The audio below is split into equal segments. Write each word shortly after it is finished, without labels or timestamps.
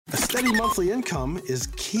A steady monthly income is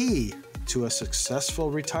key to a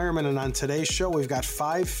successful retirement. And on today's show, we've got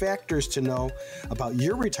 5 factors to know about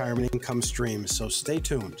your retirement income stream. So stay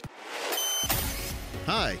tuned.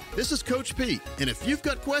 Hi, this is Coach Pete, and if you've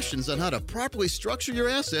got questions on how to properly structure your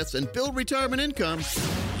assets and build retirement income,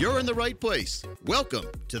 you're in the right place. Welcome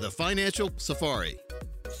to the Financial Safari.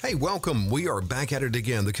 Hey, welcome. We are back at it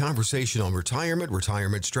again. The conversation on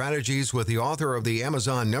retirement strategies with the author of the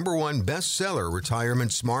Amazon #1 bestseller,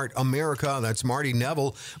 Retirement Smart America. That's Marty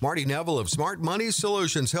Neville. Marty Neville of Smart Money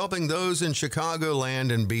Solutions, helping those in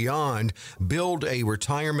Chicagoland and beyond build a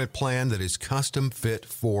retirement plan that is custom fit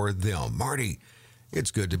for them. Marty, it's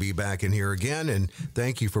good to be back in here again, and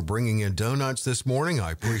thank you for bringing in donuts this morning.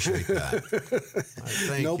 I appreciate that.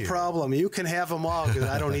 Thank you. No problem. You can have them all because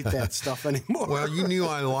I don't eat that stuff anymore. Well, you knew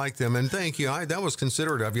I liked them, and thank you. That was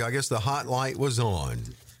considerate of you. I guess the hot light was on.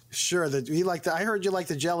 Sure. I heard you like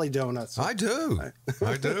the jelly donuts. I do.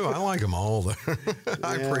 I like them all.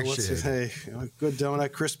 I appreciate it. Hey, good donut,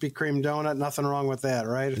 Krispy Kreme donut. Nothing wrong with that,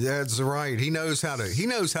 right? That's right. He knows how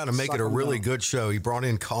to make it a really good show. He brought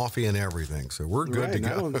in coffee and everything, so we're good to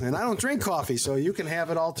go. And I don't drink coffee, so you can have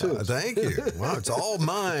it all too. Thank you. Well, it's all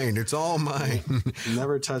mine. It's all mine.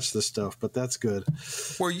 Never touch the stuff, but that's good.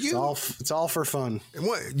 Well, it's all for fun.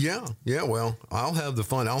 Well, yeah. Well, I'll have the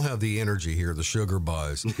fun. I'll have the energy here, the sugar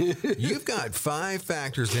buzz. You've got 5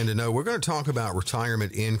 factors then to know. We're going to talk about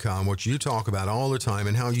retirement income, which you talk about all the time,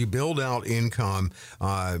 and how you build out income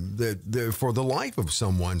for the life of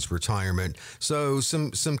someone's retirement. So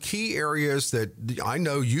some key areas that I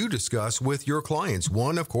know you discuss with your clients.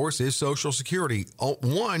 One, of course, is Social Security.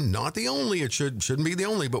 One, not the only. It shouldn't be the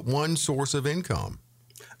only, but one source of income.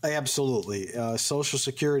 Absolutely. Social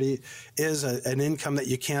Security is an income that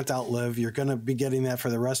you can't outlive. You're going to be getting that for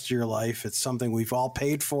the rest of your life. It's something we've all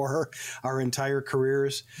paid for our entire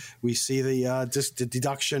careers. We see the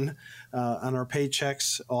deduction on our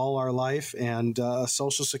paychecks all our life, and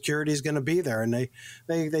Social Security is going to be there. And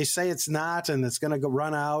they say it's not, and it's going to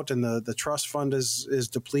run out, and the trust fund is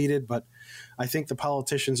depleted. But I think the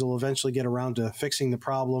politicians will eventually get around to fixing the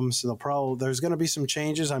problems. There's going to be some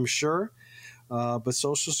changes, I'm sure. But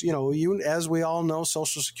as we all know,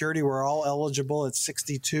 Social Security, we're all eligible at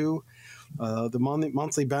 62. The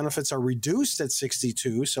monthly benefits are reduced at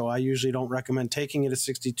 62, so I usually don't recommend taking it at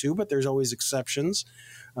 62, but there's always exceptions.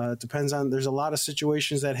 It depends on, there's a lot of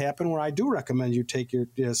situations that happen where I do recommend you take your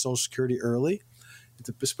Social Security early,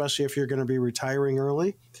 especially if you're going to be retiring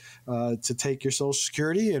early, to take your Social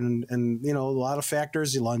Security and a lot of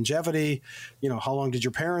factors, the longevity, how long did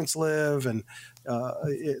your parents live, and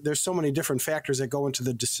there's so many different factors that go into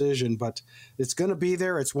the decision, but it's going to be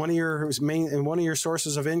there. It's one of your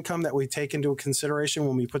sources of income that we take into consideration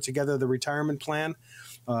when we put together the retirement plan.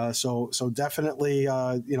 So definitely,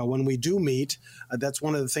 when we do meet, that's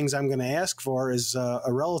one of the things I'm going to ask for is a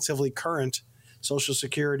relatively current Social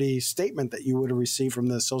Security statement that you would have received from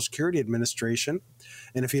the Social Security Administration.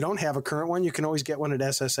 And if you don't have a current one, you can always get one at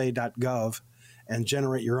ssa.gov and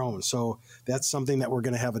generate your own. So that's something that we're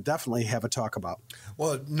going to definitely have a talk about.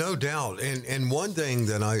 Well, no doubt. And one thing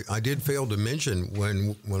that I did fail to mention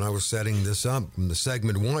when I was setting this up in the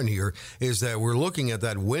segment 1 here is that we're looking at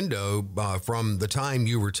that window from the time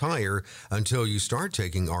you retire until you start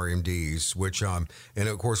taking RMDs, which, and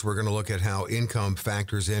of course, we're going to look at how income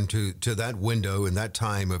factors into that window and that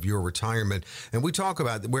time of your retirement. And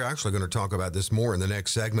we're actually going to talk about this more in the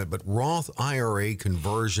next segment, but Roth IRA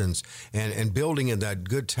conversions and building in that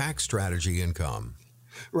good tax strategy income.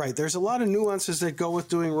 Right. There's a lot of nuances that go with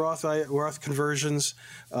doing Roth conversions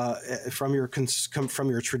from your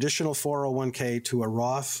traditional 401k to a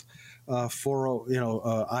Roth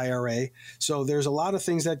IRA. So there's a lot of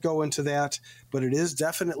things that go into that, but it is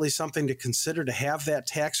definitely something to consider to have that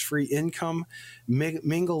tax-free income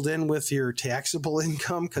mingled in with your taxable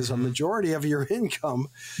income, because a majority of your income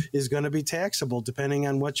is going to be taxable depending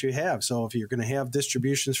on what you have. So if you're going to have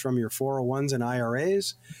distributions from your 401s and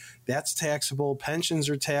IRAs, that's taxable. Pensions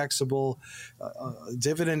are taxable.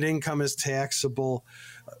 Dividend income is taxable.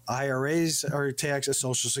 IRAs are taxable.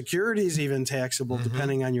 Social Security is even taxable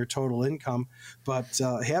depending on your total income. But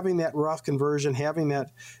having that Roth conversion, having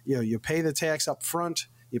that, you pay the tax up front,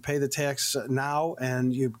 you pay the tax now,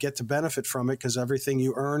 and you get to benefit from it because everything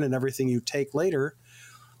you earn and everything you take later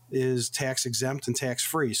is tax exempt and tax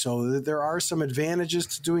free. So there are some advantages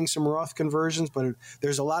to doing some Roth conversions, but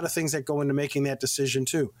there's a lot of things that go into making that decision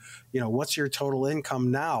too. What's your total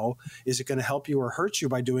income now? Is it going to help you or hurt you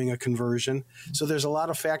by doing a conversion? So there's a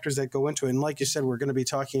lot of factors that go into it. And like you said, we're going to be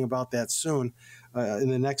talking about that soon in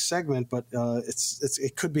the next segment, but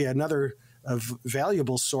it could be another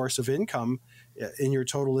valuable source of income in your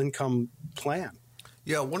total income plan.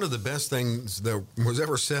 Yeah, one of the best things that was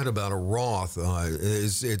ever said about a Roth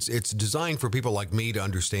is it's designed for people like me to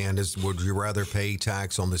understand is, would you rather pay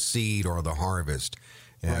tax on the seed or the harvest?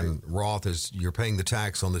 And right. Roth is, you're paying the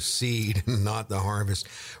tax on the seed, not the harvest.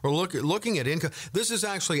 We're looking at income. This is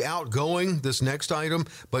actually outgoing, this next item,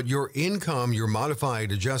 but your income, your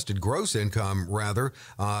modified adjusted gross income, rather,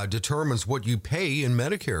 determines what you pay in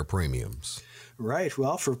Medicare premiums. Right.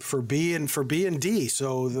 Well, for B and D,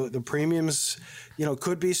 so the premiums,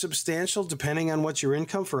 could be substantial depending on what your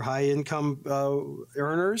income. For high income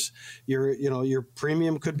earners, your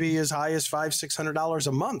premium could be as high as $500-600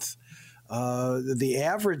 a month. The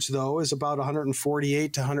average, though, is about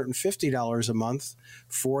 $148 to $150 a month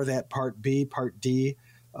for that Part B, Part D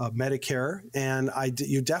Medicare, and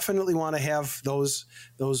you definitely want to have those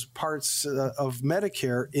parts of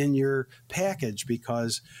Medicare in your package,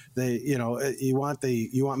 because you want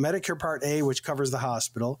Medicare Part A, which covers the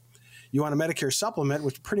hospital. You want a Medicare supplement,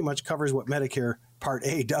 which pretty much covers what Medicare Part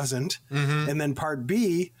A doesn't, and then Part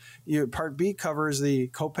B covers the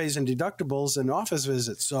copays and deductibles and office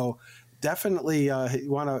visits. So definitely you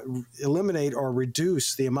want to eliminate or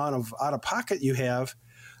reduce the amount of out-of-pocket you have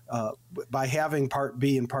by having Part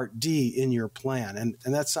B and Part D in your plan. And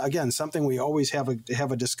that's, again, something we always have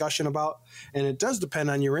a discussion about, and it does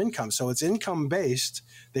depend on your income. So it's income-based.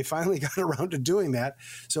 They finally got around to doing that.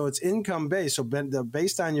 So it's income-based. So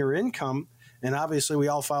based on your income, and obviously we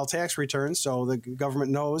all file tax returns, so the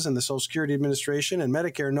government knows, and the Social Security Administration and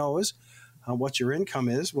Medicare knows what your income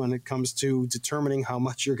is when it comes to determining how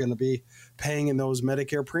much you're going to be paying in those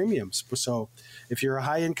Medicare premiums. So if you're a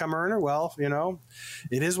high income earner, well,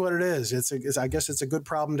 it is what it is. I guess it's a good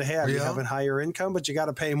problem to have. Yeah. You have a higher income, but you got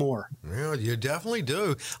to pay more. Yeah, you definitely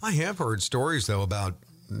do. I have heard stories, though, about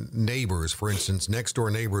neighbors, for instance, next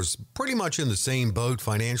door neighbors, pretty much in the same boat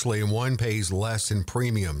financially, and one pays less in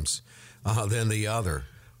premiums than the other.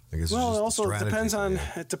 Well, also it depends on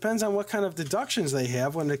what kind of deductions they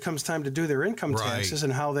have when it comes time to do their income taxes,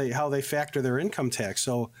 and how they factor their income tax.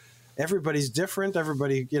 So everybody's different.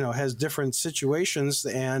 Everybody has different situations,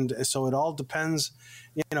 and so it all depends.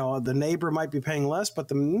 The neighbor might be paying less, but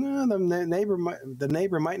the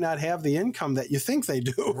neighbor might not have the income that you think they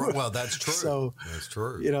do. Well, that's true. So that's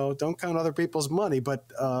true. Don't count other people's money, but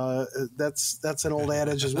that's an old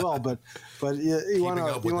adage as well. But you want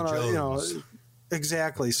to.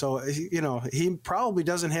 Exactly. So, he probably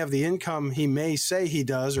doesn't have the income he may say he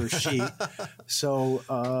does, or she. So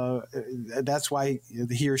that's why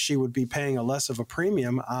he or she would be paying a less of a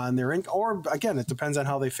premium on their income. Or, again, it depends on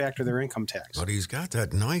how they factor their income tax. But he's got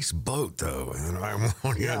that nice boat, though.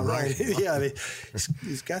 Yeah, right. Yeah,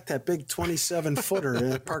 he's got that big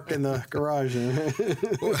 27-footer parked in the garage.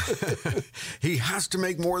 He has to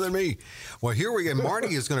make more than me. Well, here we go.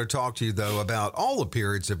 Marty is going to talk to you, though, about all the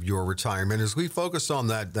periods of your retirement as we focus on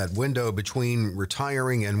that window between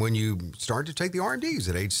retiring and when you start to take the RMDs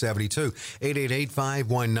at age 72.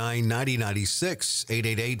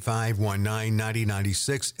 888-519-9096.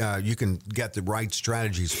 888-519-9096. You can get the right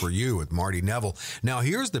strategies for you with Marty Neville. Now,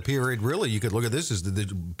 here's the period, really, you could look at this as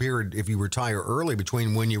the period if you retire early,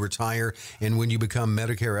 between when you retire and when you become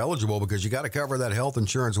Medicare eligible, because you got to cover that health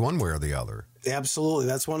insurance one way or the other. Absolutely.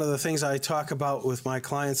 That's one of the things I talk about with my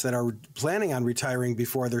clients that are planning on retiring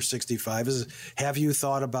before they're 65 is, have you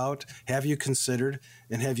thought about, have you considered,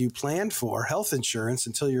 and have you planned for health insurance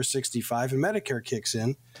until you're 65 and Medicare kicks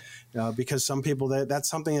in? Because some people, that's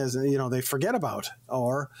something they forget about,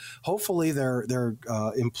 or hopefully their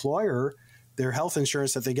employer, their health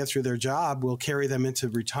insurance that they get through their job will carry them into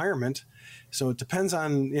retirement. So it depends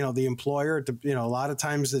on, the employer. A lot of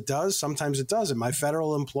times it does. Sometimes it doesn't. My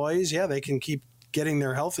federal employees, they can keep getting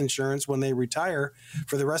their health insurance when they retire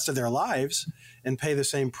for the rest of their lives and pay the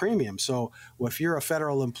same premium. So if you're a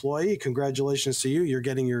federal employee, congratulations to you. You're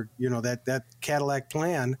getting your, that Cadillac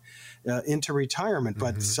plan into retirement.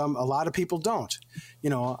 But a lot of people don't.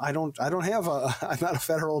 I'm not a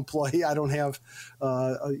federal employee. I don't have,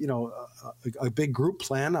 a big group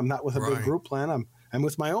plan. I'm not with a big group plan. I'm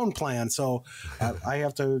with my own plan. So I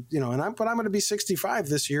have to, but I'm going to be 65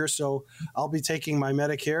 this year. So I'll be taking my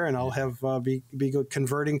Medicare and I'll have be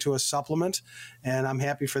converting to a supplement. And I'm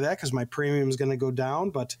happy for that because my premium is going to go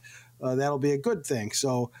down, but that'll be a good thing.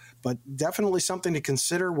 So, but definitely something to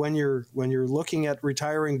consider when you're looking at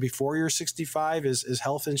retiring before you're 65 is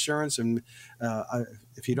health insurance. And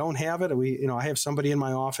if you don't have it, I have somebody in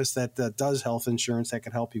my office that does health insurance that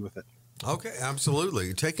can help you with it. Okay,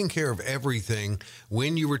 absolutely. Taking care of everything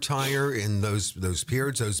when you retire in those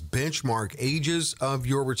periods, those benchmark ages of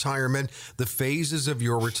your retirement, the phases of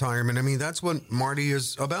your retirement. I mean, that's what Marty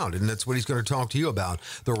is about, and that's what he's going to talk to you about,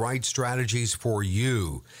 the right strategies for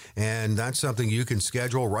you. And that's something you can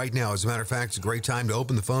schedule right now. As a matter of fact, it's a great time to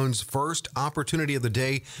open the phones. First opportunity of the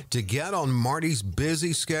day to get on Marty's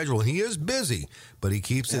busy schedule. He is busy, but he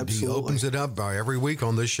keeps it, he opens it up every week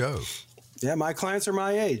on this show. Yeah, my clients are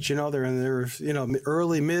my age. They're in their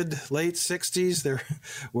early, mid, late 60s.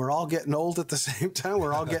 We're all getting old at the same time.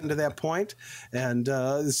 We're all getting to that point, and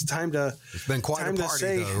it's time to. It's been quite a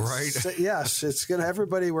party, though, right? Yes, it's gonna.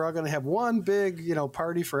 Everybody, we're all gonna have one big,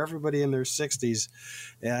 party for everybody in their 60s,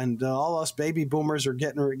 and all us baby boomers are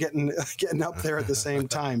getting up there at the same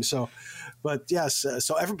time. So. But yes,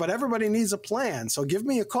 but everybody needs a plan. So give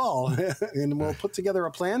me a call, and we'll put together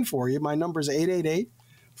a plan for you. My number is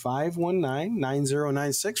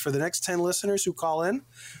 888-519-9096. For the next 10 listeners who call in,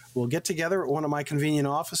 we'll get together at one of my convenient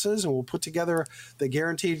offices, and we'll put together the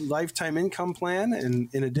guaranteed lifetime income plan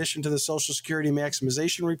in addition to the Social Security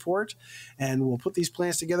maximization report. And we'll put these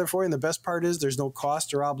plans together for you. And the best part is there's no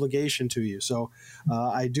cost or obligation to you. So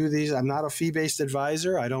I do these. I'm not a fee-based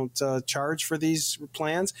advisor. I don't charge for these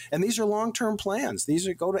plans. And these are long-term plans.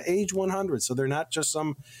 These go to age 100. So they're not just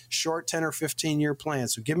some short 10 or 15-year plan.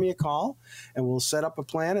 So give me a call, and we'll set up a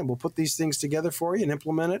plan, and we'll put these things together for you and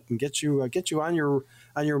implement it and get you on your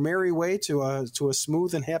merry way to a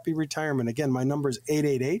smooth and happy retirement. Again, my number is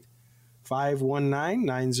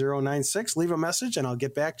 888-519-9096. Leave a message, and I'll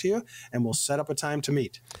get back to you, and we'll set up a time to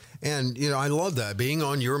meet. And, I love that, being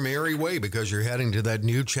on your merry way, because you're heading to that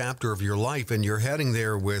new chapter of your life, and you're heading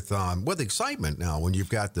there with excitement now when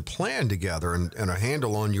you've got the plan together and a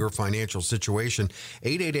handle on your financial situation.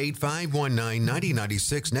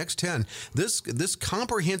 888-519-9096. Next 10, this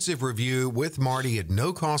comprehensive review with Marty at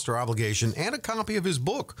no cost or obligation, and a copy of his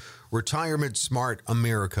book, Retirement Smart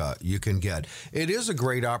America, you can get. It is a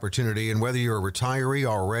great opportunity, and whether you're a retiree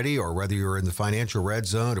already or whether you're in the financial red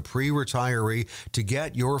zone, a pre-retiree, to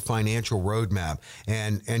get your financial roadmap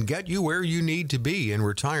and get you where you need to be in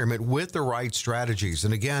retirement with the right strategies.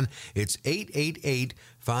 And again, it's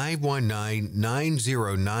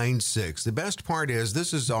 888-519-9096. The best part is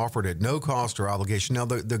this is offered at no cost or obligation. Now,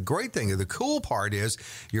 the great thing, the cool part is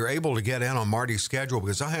you're able to get in on Marty's schedule,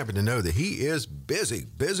 because I happen to know that he is busy.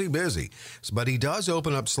 But he does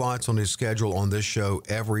open up slots on his schedule on this show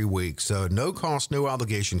every week. So no cost, no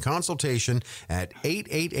obligation consultation at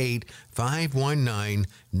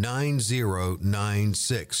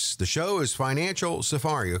 888-519-9096. The show is Financial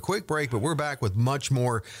Safari. A quick break, but we're back with much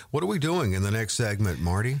more. What are we doing in the next segment,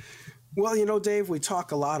 Marty? Well, Dave, we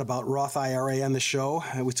talk a lot about Roth IRA on the show,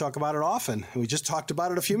 and we talk about it often. We just talked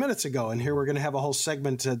about it a few minutes ago, and here we're going to have a whole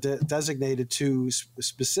segment designated to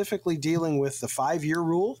specifically dealing with the 5-year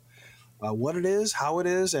rule, what it is, how it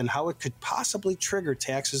is, and how it could possibly trigger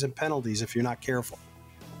taxes and penalties if you're not careful.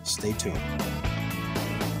 Stay tuned.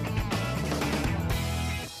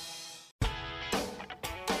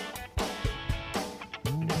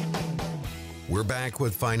 We're back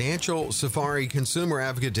with Financial Safari consumer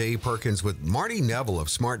advocate Dave Perkins with Marty Neville of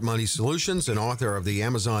Smart Money Solutions and author of the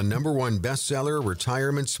Amazon #1 bestseller,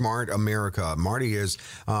 Retirement Smart America. Marty is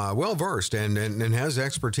well-versed and has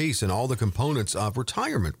expertise in all the components of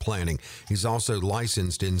retirement planning. He's also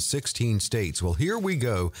licensed in 16 states. Well, here we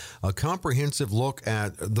go, a comprehensive look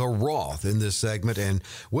at the Roth in this segment. And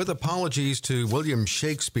with apologies to William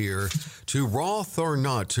Shakespeare, to Roth or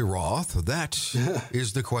not to Roth, that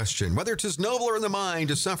is the question. Whether 'tis nobler in the mind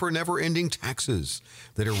to suffer never-ending taxes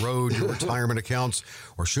that erode your retirement accounts,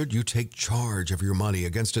 or should you take charge of your money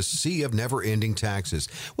against a sea of never-ending taxes?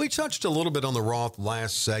 We touched a little bit on the Roth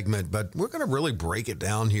last segment, but we're going to really break it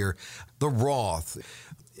down here. The Roth,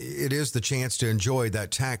 it is the chance to enjoy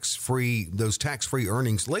that those tax-free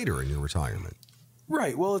earnings later in your retirement.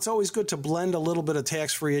 Right. Well, it's always good to blend a little bit of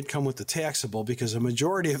tax-free income with the taxable, because a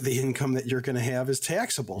majority of the income that you're going to have is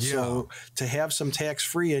taxable. Yeah. So to have some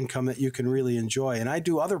tax-free income that you can really enjoy. And I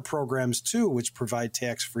do other programs too, which provide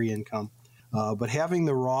tax-free income. But having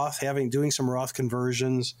the Roth, doing some Roth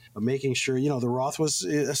conversions, making sure, the Roth was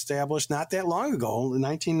established not that long ago, in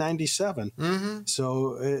 1997. Mm-hmm.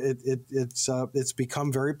 So it's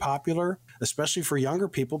become very popular, especially for younger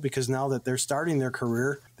people, because now that they're starting their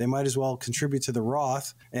career, they might as well contribute to the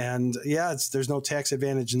Roth. And there's no tax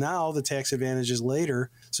advantage now. The tax advantage is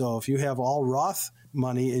later. So if you have all Roth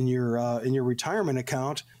money in your retirement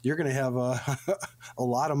account, you're going to have a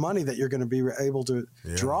lot of money that you're going to be able to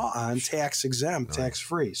draw on tax exempt, tax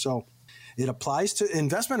free. So it applies to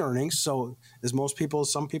investment earnings. So as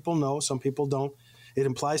some people know, some people don't. It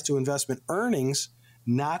applies to investment earnings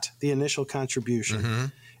not the initial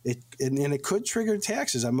contribution. And it could trigger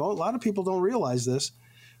taxes. A lot of people don't realize this.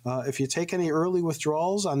 If you take any early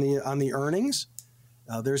withdrawals on the earnings,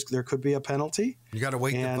 there could be a penalty. You got to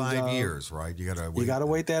wait the 5 years, right? You got to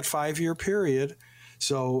wait that 5-year period.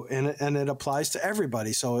 So and it applies to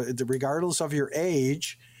everybody. So regardless of your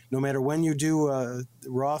age, no matter when you do a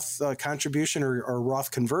Roth contribution or Roth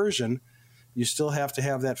conversion, you still have to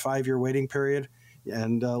have that 5-year waiting period.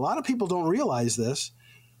 And a lot of people don't realize this,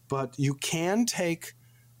 but you can take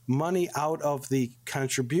money out of the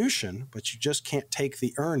contribution, but you just can't take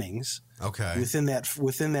the earnings within that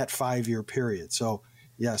 5-year period. So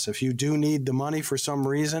yes, if you do need the money for some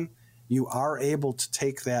reason, you are able to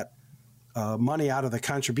take that money out of the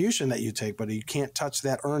contribution that you take, but you can't touch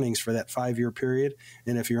that earnings for that 5-year period.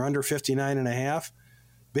 And if you're under 59 and a half,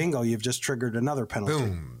 bingo, you've just triggered another penalty.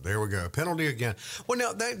 Boom. There we go. Penalty again. Well,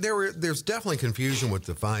 now, there's definitely confusion with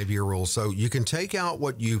the 5-year rule. So you can take out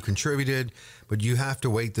what you contributed, but you have to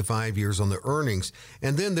wait the 5 years on the earnings.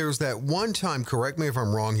 And then there's that one time, correct me if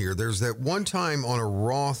I'm wrong here, there's that one time on a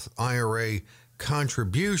Roth IRA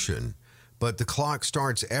contribution, but the clock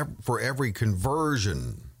starts for every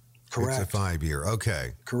conversion. Correct. It's a 5-year.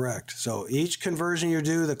 Okay. Correct. So each conversion you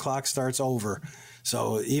do, the clock starts over.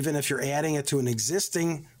 So even if you're adding it to an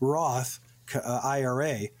existing Roth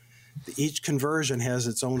IRA, each conversion has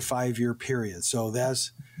its own 5-year period. So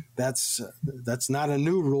that's not a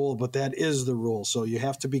new rule, but that is the rule. So you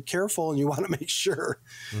have to be careful, and you want to make sure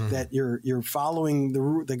that you're following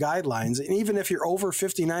the guidelines. And even if you're over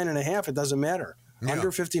 59 and a half, it doesn't matter. Yeah.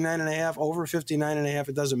 Under 59 and a half, over 59 and a half,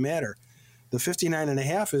 it doesn't matter. The 59 and a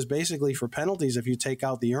half is basically for penalties if you take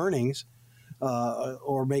out the earnings.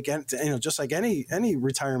 Or make, just like any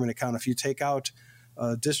retirement account, if you take out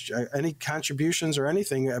any contributions or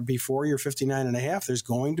anything before you're 59 and a half, there's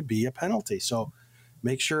going to be a penalty. So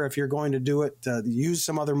make sure if you're going to do it, use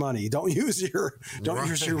some other money. Don't use your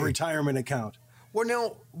retirement account. Well,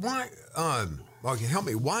 now, why? Help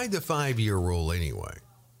me. Why the 5-year rule anyway?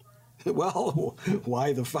 Well,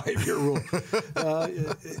 why the 5-year rule?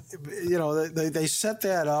 They set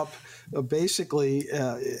that up basically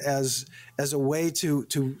as a way to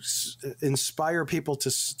inspire people to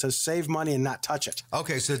save money and not touch it.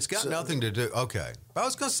 Okay, so it's got nothing to do. Okay, I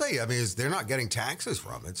was going to say, they're not getting taxes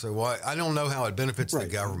from it, so why? I don't know how it benefits the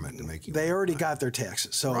government to make you. They already got their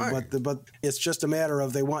taxes, so but it's just a matter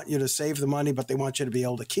of they want you to save the money, but they want you to be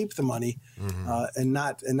able to keep the money and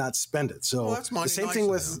not spend it. So that's the same nice thing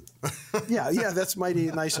with. Yeah, that's mighty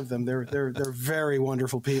nice of them. They're very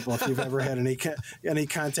wonderful people. If you've ever had any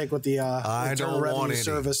contact with the Internal Revenue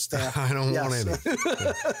Service staff, I don't want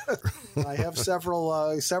any. I have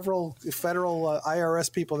several federal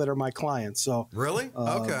IRS people that are my clients. So really,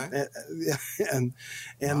 okay, and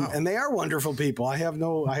they are wonderful people. I have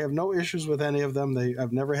no issues with any of them.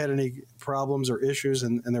 I've never had any problems or issues,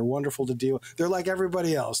 and they're wonderful to deal with. They're like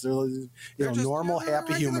everybody else. They're just, normal,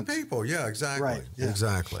 happy human people. Yeah, exactly. Right. Yeah.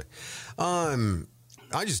 Exactly.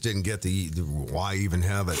 I just didn't get the why even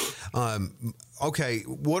have it. Okay,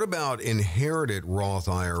 what about inherited Roth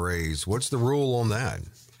IRAs? What's the rule on that?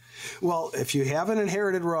 Well, if you have an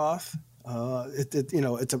inherited Roth, now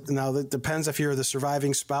it depends if you're the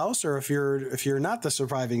surviving spouse or if you're not the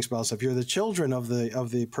surviving spouse. If you're the children of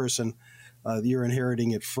the person you're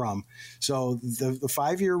inheriting it from. So the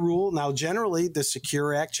 5-year rule, now generally the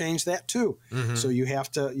Secure Act changed that too. Mm-hmm. So you have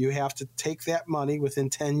to take that money within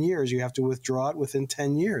 10 years. You have to withdraw it within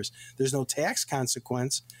 10 years. There's no tax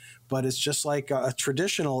consequence, but it's just like a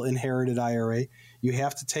traditional inherited IRA. You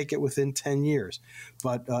have to take it within 10 years.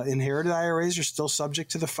 But inherited IRAs are still subject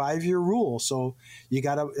to the 5-year rule. So you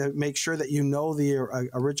got to make sure that you know the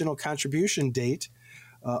original contribution date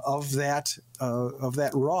of that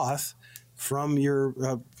Roth from your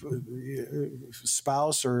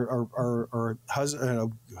spouse or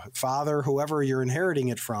husband, father, whoever you're inheriting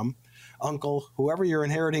it from, uncle, whoever you're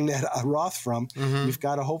inheriting that Roth from. Mm-hmm. You've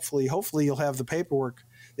got to hopefully you'll have the paperwork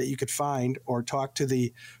that you could find or talk to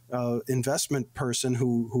the investment person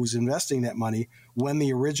who's investing that money when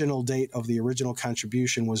the original date of the original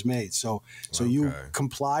contribution was made. So you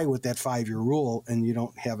comply with that 5-year rule and you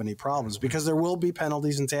don't have any problems because there will be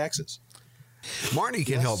penalties and taxes. Marty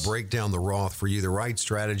can help break down the Roth for you, the right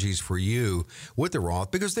strategies for you with the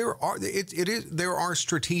Roth, because there are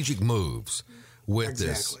strategic moves with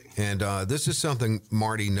this. And this is something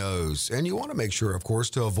Marty knows. And you want to make sure, of course,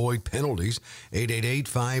 to avoid penalties.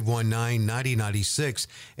 888-519-9096.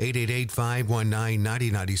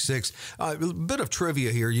 888-519-9096. A bit of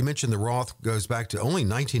trivia here. You mentioned the Roth goes back to only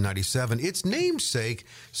 1997. Its namesake,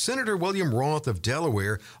 Senator William Roth of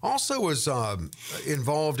Delaware, also was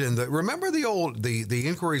involved in remember the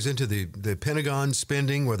inquiries into the Pentagon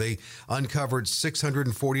spending where they uncovered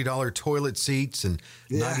 $640 toilet seats and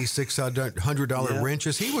 $9,600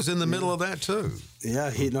 wrenches? He was in the middle of that too. Yeah,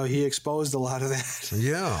 he exposed a lot of that.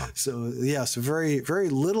 Yeah. So yes, very very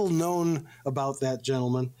little known about that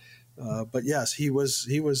gentleman, but yes, he was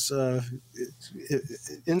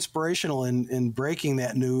inspirational in breaking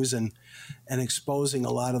that news and exposing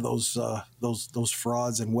a lot of those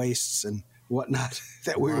frauds and wastes and whatnot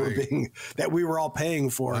that we were all paying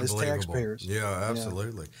for as taxpayers. Yeah,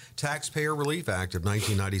 absolutely. Taxpayer Relief Act of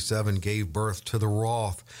 1997 gave birth to the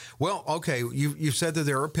Roth. Well, okay, you said that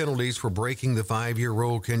there are penalties for breaking the 5-year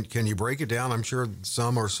rule. Can you break it down? I'm sure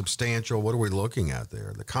some are substantial. What are we looking at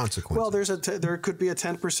there? The consequences. Well, there could be a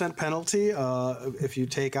 10% penalty if you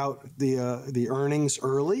take out the earnings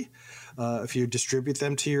early. If you distribute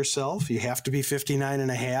them to yourself, you have to be 59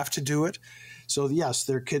 and a half to do it. So yes,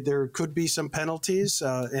 there could be some penalties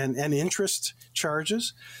and interest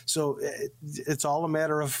charges. So it's all a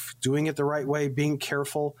matter of doing it the right way, being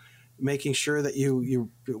careful, making sure that you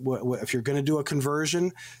if you're going to do a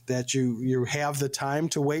conversion, that you have the time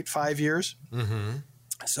to wait 5 years. Mm-hmm.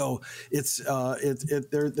 So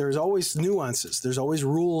there's always nuances. There's always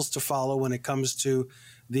rules to follow when it comes to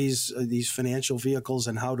these financial vehicles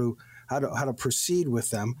and how to proceed with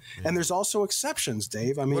them. Yeah. And there's also exceptions,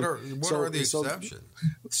 Dave. I mean, what are the exceptions?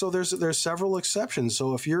 So there's several exceptions.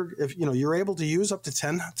 So if you're able to use up to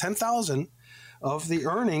 10,000 of the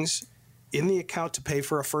earnings in the account to pay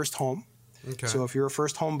for a first home. Okay. So if you're a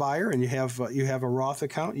first home buyer and you have a Roth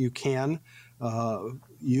account, you can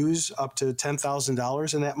use up to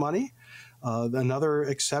 $10,000 in that money. Another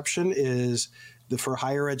exception is for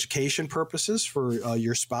higher education purposes for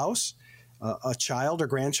your spouse, a child or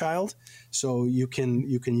grandchild. So you can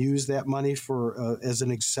use that money for as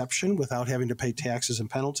an exception without having to pay taxes and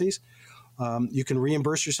penalties. You can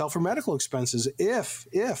reimburse yourself for medical expenses if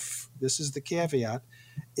this is the caveat,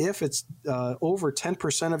 if it's over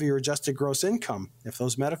 10% of your adjusted gross income. If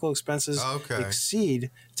those medical expenses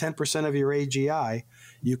exceed 10% of your AGI,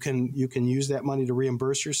 you can use that money to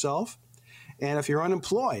reimburse yourself. And if you're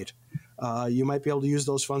unemployed, you might be able to use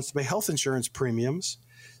those funds to pay health insurance premiums.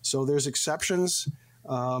 So there's exceptions,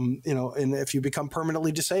 and if you become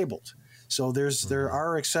permanently disabled. So there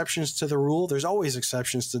are exceptions to the rule. There's always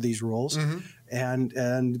exceptions to these rules,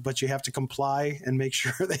 but you have to comply and make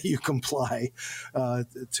sure that you comply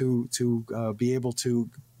to be able to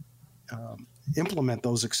implement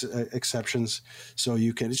those exceptions. So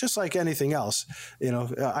you can. It's just like anything else.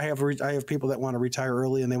 I have people that want to retire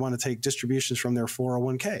early and they want to take distributions from their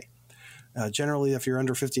 401k. Generally, if you're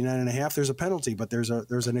under 59 and a half, there's a penalty, but there's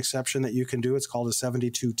an exception that you can do. It's called a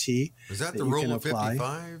 72T. Is that the rule of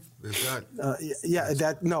 55? Is that?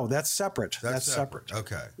 That's separate. That's separate.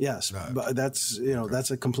 Okay. Yes, but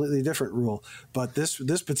that's a completely different rule. But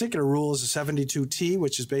this particular rule is a 72T,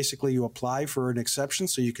 which is basically you apply for an exception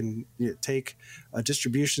so you can take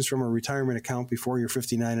distributions from a retirement account before you're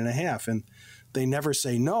 59 and a half, and they never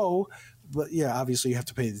say no. But yeah, obviously you have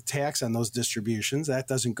to pay the tax on those distributions. That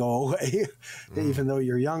doesn't go away, even though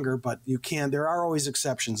you're younger. But you can. There are always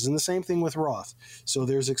exceptions, and the same thing with Roth. So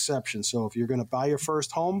there's exceptions. So if you're going to buy your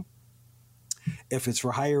first home, if it's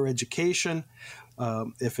for higher education,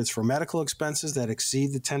 if it's for medical expenses that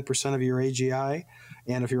exceed the 10% of your AGI,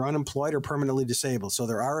 and if you're unemployed or permanently disabled, so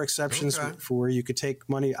there are exceptions for where you could take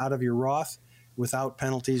money out of your Roth without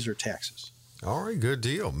penalties or taxes. All right, good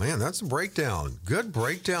deal. Man, that's a breakdown. Good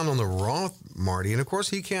breakdown on the Roth, Marty. And, of course,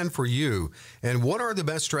 he can for you. And what are the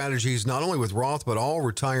best strategies, not only with Roth, but all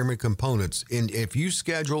retirement components? And if you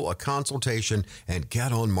schedule a consultation and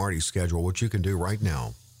get on Marty's schedule, which you can do right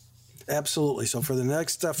now. Absolutely. So for the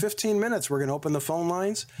next 15 minutes, we're going to open the phone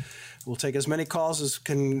lines. We'll take as many calls as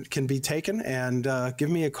can be taken. And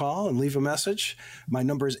give me a call and leave a message. My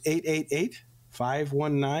number is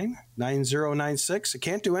 888-519-9096. I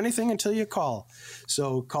can't do anything until you call.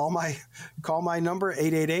 So call my number,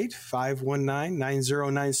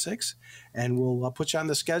 888-519-9096, and we'll put you on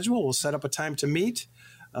the schedule. We'll set up a time to meet.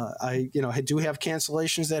 I do have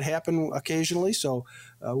cancellations that happen occasionally, so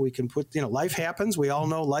we can put, life happens. We all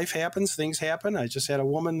know life happens. Things happen. I just had a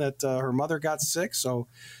woman that her mother got sick, so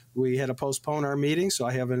we had to postpone our meeting. So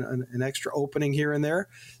I have an extra opening here and there.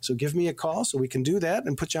 So give me a call so we can do that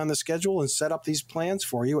and put you on the schedule and set up these plans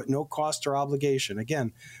for you at no cost or obligation.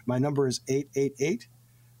 Again, my number is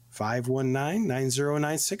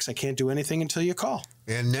 519-9096. I can't do anything until you call.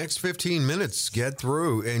 And next 15 minutes, get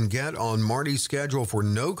through and get on Marty's schedule for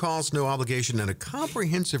no cost, no obligation, and a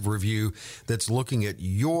comprehensive review that's looking at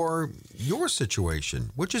your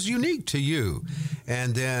situation, which is unique to you.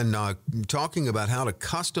 And then talking about how to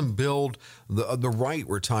custom build the right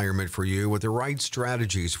retirement for you with the right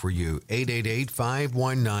strategies for you.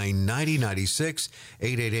 888-519-9096,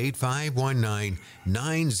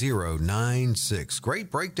 888-519-9096.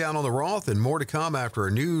 Great breakdown on the Roth and more to come after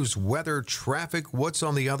our news, weather, traffic. What's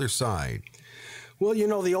on the other side? Well, you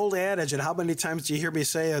know, the old adage, and how many times do you hear me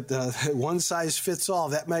say it, one size fits all?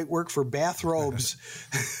 That might work for bathrobes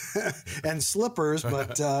and slippers,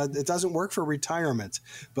 but it doesn't work for retirement.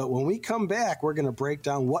 But when we come back, we're going to break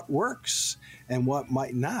down what works and what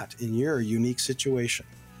might not in your unique situation.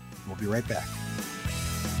 We'll be right back.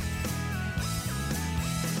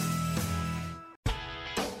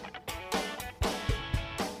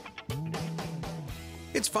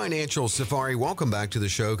 It's Financial Safari. Welcome back to the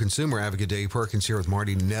show. Consumer Advocate Dave Perkins here with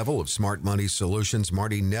Marty Neville of Smart Money Solutions.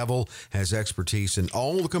 Marty Neville has expertise in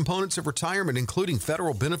all the components of retirement, including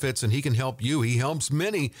federal benefits, and he can help you. He helps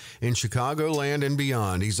many in Chicagoland and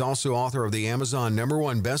beyond. He's also author of the Amazon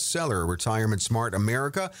 #1 bestseller, Retirement Smart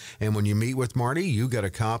America. And when you meet with Marty, you get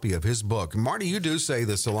a copy of his book. Marty, you do say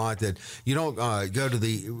this a lot, that you don't go to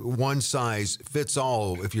the one size fits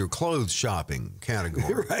all if you're clothes shopping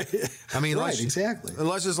category. Right. I mean, right, exactly.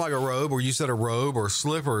 Unless it's like a robe, or you said a robe or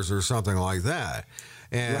slippers or something like that.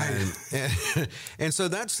 And, right. and so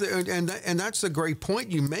that's the great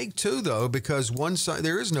point you make too, though, because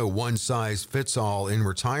there is no one size fits all in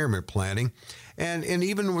retirement planning. And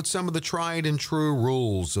even with some of the tried and true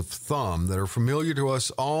rules of thumb that are familiar to us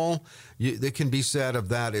all, that can be said of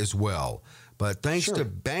that as well. But thanks to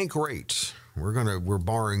Bankrate, we're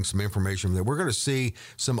borrowing some information there. We're going to see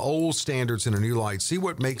some old standards in a new light, see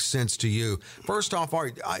what makes sense to you. First off,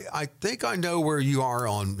 I think I know where you are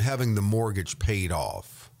on having the mortgage paid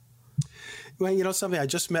off. Well, you know something, I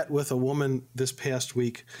just met with a woman this past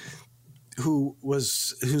week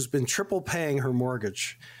who's been triple paying her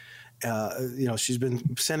mortgage. She's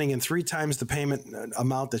been sending in 3 times the payment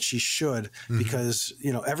amount that she should, because,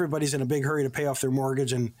 everybody's in a big hurry to pay off their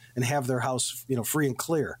mortgage and have their house, free and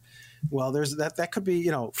clear. Well, there's that could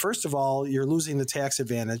be, first of all, you're losing the tax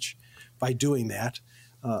advantage by doing that,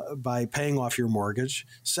 by paying off your mortgage.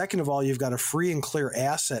 Second of all, you've got a free and clear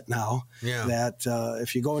asset now that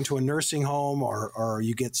if you go into a nursing home or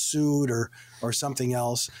you get sued or something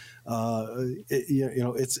else,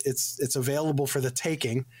 it's available for the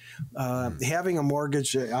taking. Having a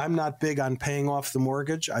mortgage, I'm not big on paying off the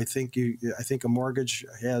mortgage. I think a mortgage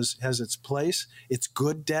has its place. It's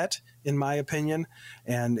good debt, in my opinion,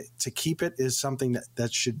 and to keep it is something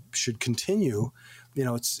that should continue.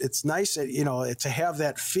 It's nice, to have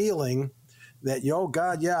that feeling that, oh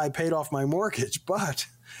God, I paid off my mortgage, but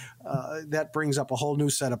that brings up a whole new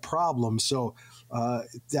set of problems. So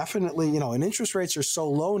definitely, and interest rates are so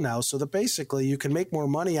low now, so that basically you can make more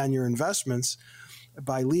money on your investments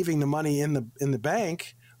by leaving the money in the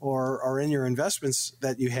bank or in your investments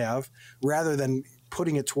that you have, rather than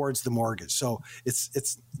putting it towards the mortgage. So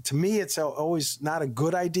it's to me, it's always not a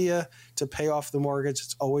good idea to pay off the mortgage.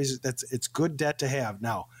 It's good debt to have.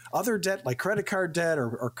 Now, other debt like credit card debt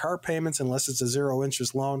or car payments, unless it's a 0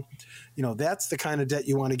 interest loan, that's the kind of debt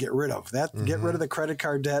you want to get rid of. Get rid of the credit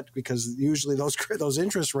card debt, because usually those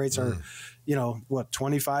interest rates are,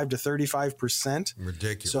 25 to 35%.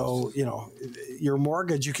 Ridiculous. So, your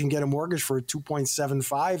mortgage, you can get a mortgage for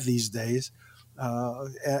 2.75 these days.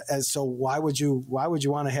 So why would you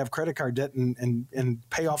want to have credit card debt and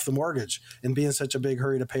pay off the mortgage and be in such a big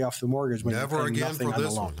hurry to pay off the mortgage when never you're paying again nothing for on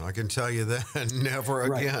this the loan? one? I can tell you that. Never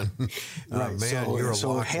again. Right. Man,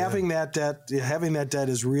 so having that debt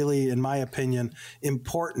is really, in my opinion,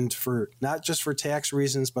 important for not just for tax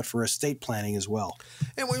reasons, but for estate planning as well.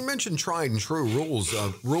 And we mentioned tried and true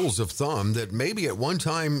rules of thumb that maybe at one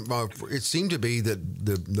time it seemed to be that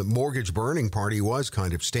the mortgage burning party was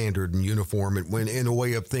kind of standard and uniform in a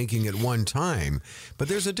way of thinking at one time. But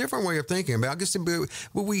there's a different way of thinking. I mean, I guess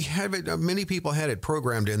we have it. Many people had it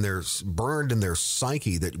programmed burned in their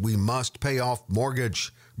psyche that we must pay off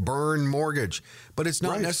mortgage, burn mortgage. But it's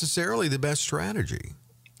not necessarily the best strategy.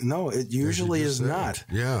 No, it usually is not.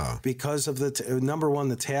 Yeah. Because of number one,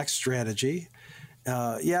 the tax strategy.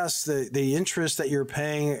 Yes, the interest that you're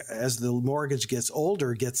paying as the mortgage gets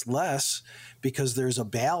older gets less, because there's a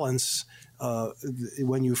balance.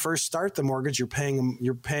 When you first start the mortgage, you're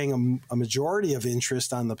paying a majority of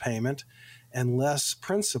interest on the payment, and less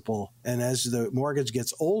principal. And as the mortgage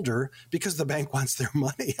gets older, because the bank wants their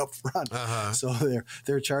money up front, so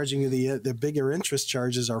they're charging you the bigger interest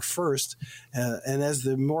charges are first. And as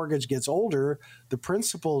the mortgage gets older, the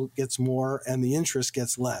principal gets more and the interest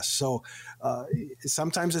gets less. So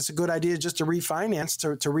sometimes it's a good idea just to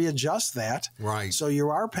refinance to readjust that. Right. So you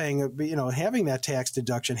are paying, having that tax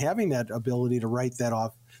deduction, having that ability to write that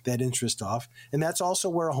off, that interest off. And that's also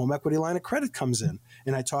where a home equity line of credit comes in.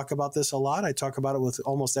 And I talk about this a lot. I talk about it with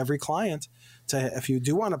almost every client. If you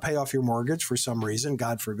do want to pay off your mortgage for some reason,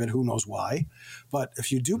 God forbid, who knows why, but if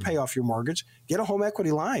you do pay off your mortgage, get a home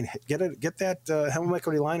equity line. Get that home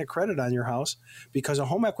equity line of credit on your house, because a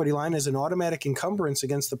home equity line is an automatic encumbrance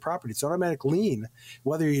against the property. It's an automatic lien,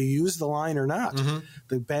 whether you use the line or not.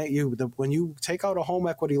 The bank, when you take out a home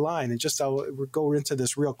equity line, and just I'll go into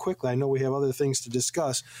this real quickly. I know we have other things to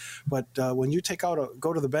discuss, but when you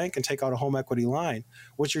go to the bank and take out a home equity line,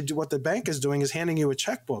 what the bank is doing is handing you a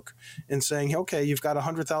checkbook and saying, okay, you've got a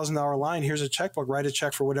 $100,000 line. Here's a checkbook. Write a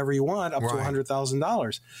check for whatever you want, up to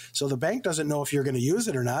 $100,000. So the bank doesn't know if you're going to use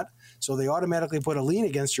it or not. So they automatically put a lien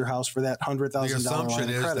against your house for that $100,000 line of credit. The assumption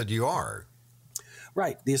is that you are.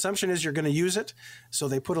 Right. The assumption is you're going to use it. So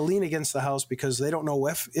they put a lien against the house because they don't know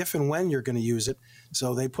if and when you're going to use it.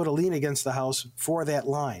 So they put a lien against the house for that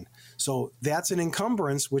line. So that's an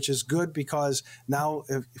encumbrance, which is good because now,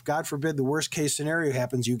 if God forbid the worst case scenario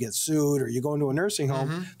happens, you get sued or you go into a nursing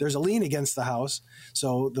home, there's a lien against the house.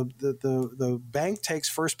 So the bank takes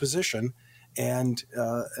first position, and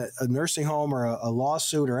a nursing home or a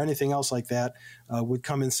lawsuit or anything else like that would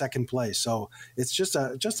come in second place. So it's just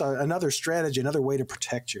another strategy, another way to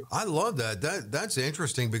protect you. I love that. That's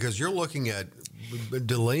interesting because you're looking at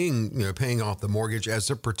delaying, paying off the mortgage as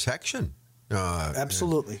a protection.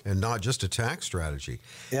 Absolutely. And not just a tax strategy.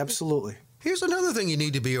 Absolutely. Here's another thing you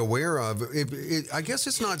need to be aware of. I guess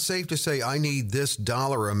it's not safe to say I need this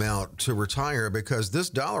dollar amount to retire, because this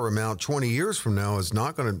dollar amount 20 years from now is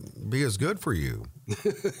not going to be as good for you.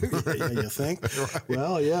 Yeah, you think? Right.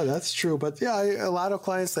 Well, yeah, that's true. But yeah, a lot of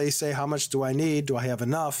clients, they say, how much do I need? Do I have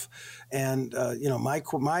enough? And, my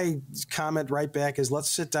comment right back is, let's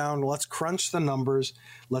sit down, let's crunch the numbers,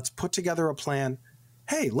 let's put together a plan.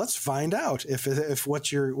 Hey, let's find out if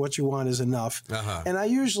what you want is enough. And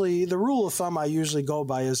the rule of thumb I usually go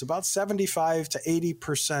by is about 75 to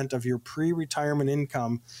 80% of your pre-retirement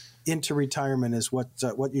income into retirement is what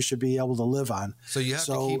you should be able to live on. So you have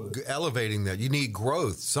to keep elevating that. You need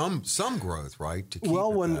growth, some growth, right? To keep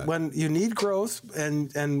when you need growth,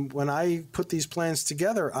 and when I put these plans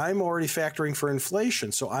together, I'm already factoring for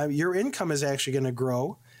inflation. So your income is actually going to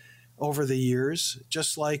grow over the years,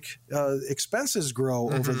 just like expenses grow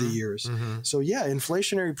over the years. So yeah,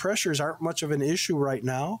 inflationary pressures aren't much of an issue right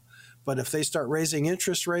now, but if they start raising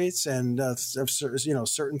interest rates and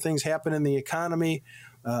certain things happen in the economy,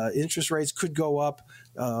 interest rates could go up.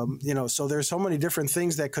 So there's so many different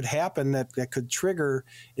things that could happen that could trigger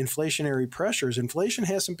inflationary pressures. Inflation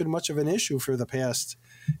hasn't been much of an issue for the past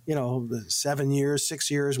 7 years,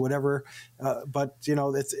 6 years, whatever. But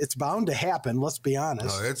it's bound to happen. Let's be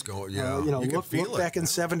honest. No, it's going. Yeah. Look back in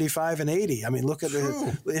 75 and 80. I mean, look at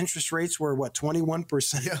the interest rates were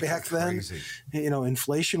 21% back then. Crazy.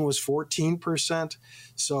 Inflation was 14%.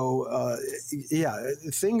 So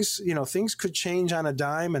things could change on a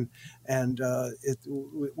dime, and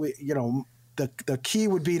the key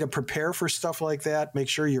would be to prepare for stuff like that. Make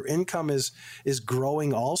sure your income is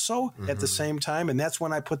growing also at the same time. And that's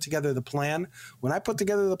when I put together the plan. When I put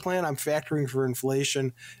together the plan, I'm factoring for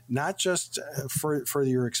inflation, not just for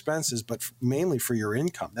your expenses, but mainly for your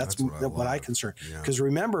income. That's what I concern. Because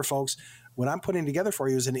remember, folks, what I'm putting together for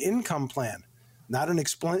you is an income plan, not an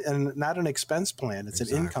expense plan. It's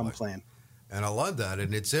an income plan. And I love that.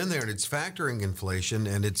 And it's in there, and it's factoring inflation,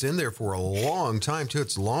 and it's in there for a long time, too.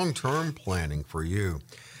 It's long-term planning for you.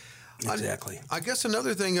 Exactly. I guess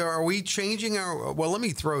another thing, are we changing well, let me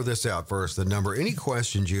throw this out first, the number. Any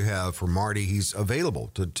questions you have for Marty, he's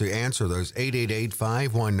available to answer those.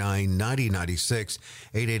 888-519-9096,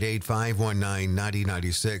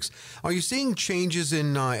 888-519-9096. Are you seeing changes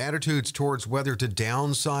in attitudes towards whether to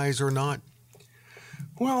downsize or not?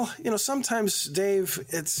 Well, sometimes, Dave,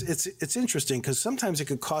 it's interesting because sometimes it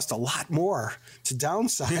could cost a lot more to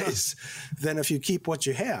downsize than if you keep what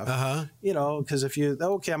you have. Because if I'm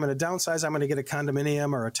going to downsize, I'm going to get a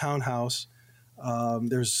condominium or a townhouse.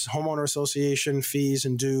 There's homeowner association fees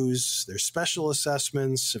and dues. There's special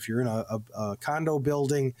assessments. If you're in a condo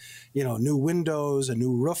building, new windows, a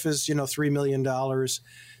new roof is, $3 million.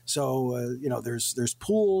 So, there's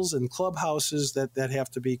pools and clubhouses that have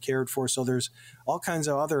to be cared for. So there's all kinds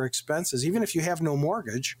of other expenses. Even if you have no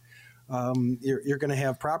mortgage, You're going to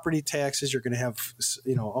have property taxes. You're going to have,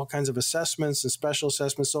 all kinds of assessments and special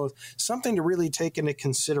assessments. So something to really take into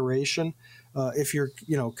consideration if you're,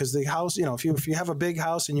 because the house, if you have a big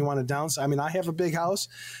house and you want to downsize. I mean, I have a big house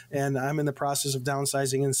and I'm in the process of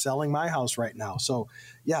downsizing and selling my house right now. So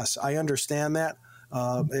yes, I understand that.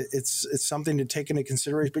 It's something to take into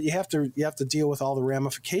consideration, but you have to deal with all the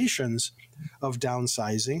ramifications of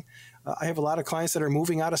downsizing. I have a lot of clients that are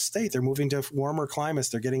moving out of state. They're moving to warmer climates.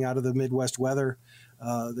 They're getting out of the Midwest weather.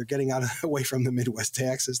 They're getting away from the Midwest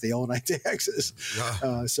taxes, the Illinois taxes.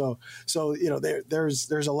 So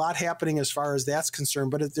there's a lot happening as far as that's concerned.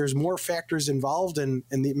 But there's more factors involved in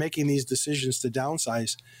making these decisions to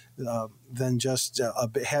downsize than just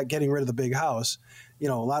getting rid of the big house. A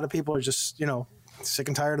lot of people are just sick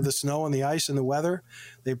and tired of the snow and the ice and the weather.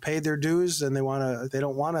 They paid their dues and they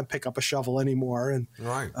don't want to pick up a shovel anymore. And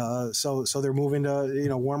right. So they're moving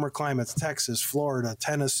to warmer climates, Texas, Florida,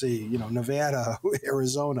 Tennessee, Nevada,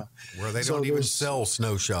 Arizona, where they don't even sell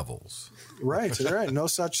snow shovels. Right. No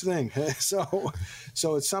such thing. So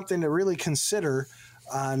it's something to really consider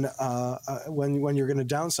on when you're going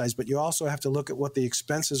to downsize. But you also have to look at what the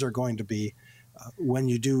expenses are going to be when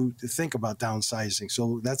you do think about downsizing.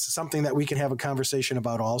 So that's something that we can have a conversation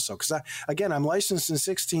about also. Because I'm licensed in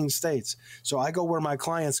 16 states. So I go where my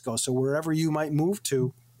clients go. So wherever you might move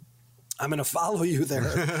to, I'm going to follow you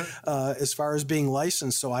there as far as being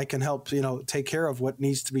licensed, so I can help, take care of what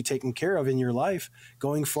needs to be taken care of in your life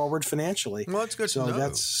going forward financially. Well, that's good to know.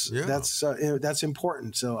 That's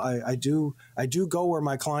important. So I do go where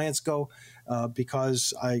my clients go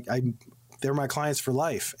because they're my clients for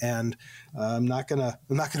life, and I'm not gonna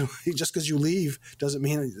just because you leave doesn't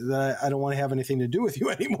mean that I don't want to have anything to do with you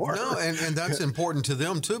anymore. No, and that's important to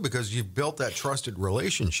them too, because you've built that trusted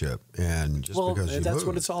relationship, and just because you that's moved.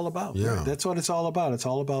 what it's all about. Yeah, right? That's what it's all about. It's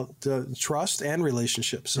all about trust and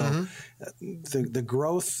relationships. So the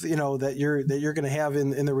growth that you're going to have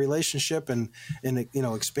in the relationship and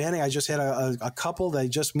expanding. I just had a couple. They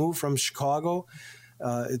just moved from Chicago.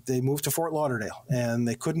 They moved to Fort Lauderdale, and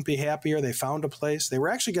they couldn't be happier. They found a place. They were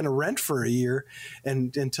actually going to rent for a year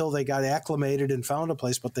until they got acclimated and found a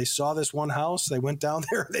place, but they saw this one house. They went down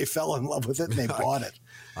there, they fell in love with it, and they bought it.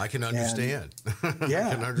 I can understand. Yeah.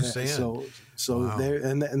 I can understand. So wow.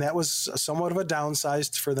 And that was somewhat of a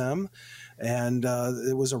downsize for them. And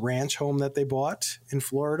it was a ranch home that they bought in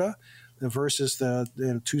Florida versus the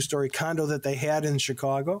 2-story condo that they had in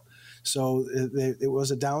Chicago. So it was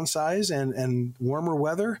a downsize and warmer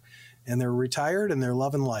weather, and they're retired and they're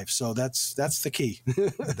loving life. So that's the key.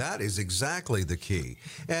 That is exactly the key.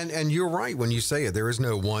 And you're right when you say it. There is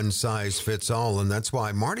no one size fits all. And that's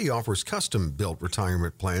why Marty offers custom built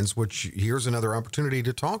retirement plans, which here's another opportunity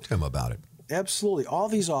to talk to him about it. Absolutely. All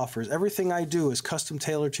these offers, everything I do is custom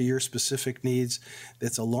tailored to your specific needs.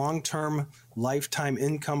 It's a long-term lifetime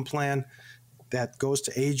income plan that goes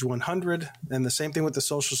to age 100, and the same thing with the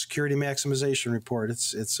Social Security Maximization Report.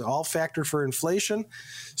 It's all factored for inflation.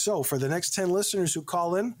 So for the next 10 listeners who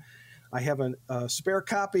call in, I have a spare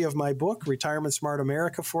copy of my book, Retirement Smart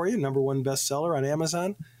America, for you, #1 bestseller on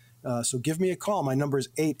Amazon. So give me a call. My number is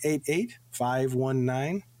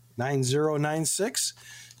 888-519-9096.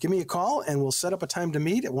 Give me a call, and we'll set up a time to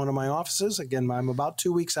meet at one of my offices. Again, I'm about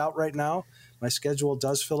 2 weeks out right now. My schedule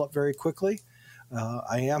does fill up very quickly.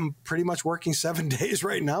 I am pretty much working 7 days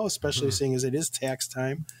right now, especially seeing as it is tax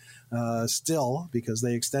time still, because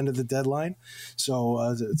they extended the deadline.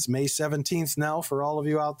 So it's May 17th now for all of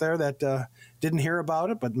you out there that didn't hear about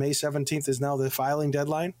it, but May 17th is now the filing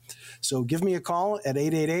deadline. So give me a call at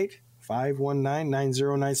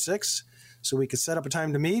 888-519-9096 so we can set up a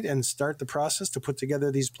time to meet and start the process to put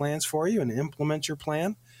together these plans for you and implement your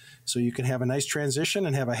plan, so you can have a nice transition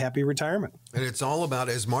and have a happy retirement. And it's all about,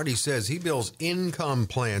 as Marty says, he builds income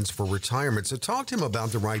plans for retirement. So talk to him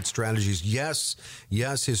about the right strategies. Yes,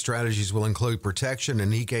 his strategies will include protection,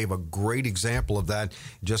 and he gave a great example of that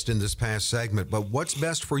just in this past segment. But what's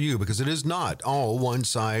best for you? Because it is not all one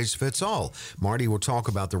size fits all. Marty will talk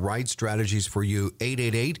about the right strategies for you.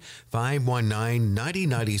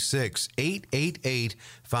 888-519-9096.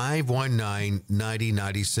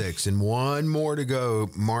 888-519-9096. And one more to go,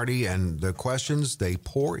 Marty, and the questions, they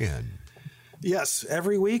pour in. Yes,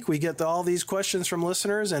 every week we get all these questions from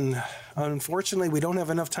listeners, and unfortunately we don't have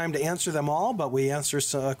enough time to answer them all, but we answer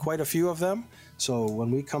quite a few of them. So when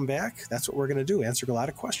we come back, that's what we're going to do, answer a lot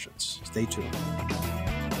of questions. Stay tuned.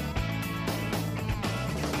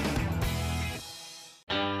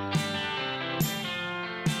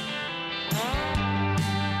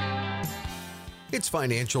 It's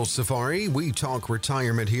Financial Safari. We talk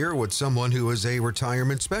retirement here with someone who is a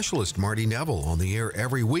retirement specialist, Marty Neville, on the air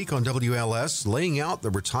every week on WLS, laying out the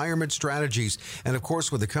retirement strategies. And of course,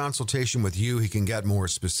 with a consultation with you, he can get more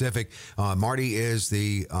specific. Marty is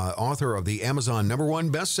the author of the Amazon #1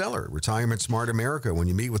 bestseller, Retirement Smart America. When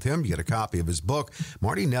you meet with him, you get a copy of his book,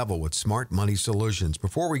 Marty Neville with Smart Money Solutions.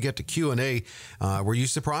 Before we get to Q&A, were you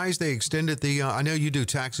surprised they extended the, I know you do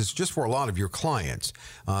taxes just for a lot of your clients.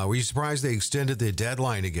 Were you surprised they extended the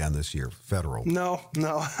deadline again this year, federal? No.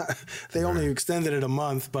 They only extended it a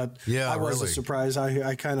month, but I wasn't surprised.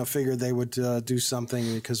 I kind of figured they would do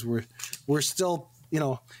something because we're still,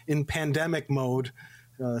 in pandemic mode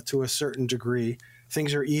to a certain degree.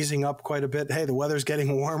 Things are easing up quite a bit. Hey, the weather's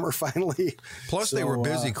getting warmer finally. Plus, they were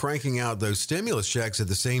busy cranking out those stimulus checks at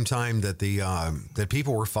the same time that that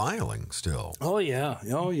people were filing still. Oh yeah.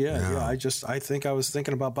 I think I was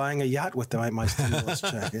thinking about buying a yacht with my stimulus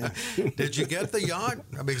check. Yeah. Did you get the yacht?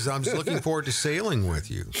 Because I'm just looking forward to sailing with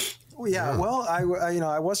you. Yeah, well,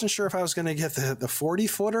 I wasn't sure if I was going to get the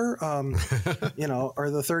 40-footer, or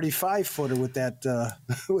the 35-footer with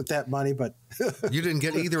that money, but you didn't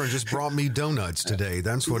get either and just brought me donuts today.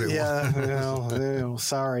 That's what it was. Yeah,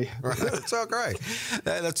 sorry. It's okay.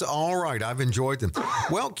 That's all right. I've enjoyed them.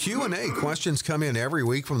 Well, Q&A questions come in every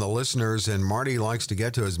week from the listeners, and Marty likes to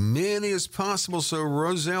get to as many as possible. So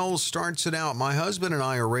Roselle starts it out. My husband and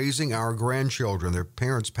I are raising our grandchildren. Their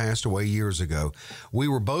parents passed away years ago. We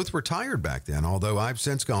were both retired back then, although I've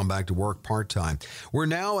since gone back to work part-time. We're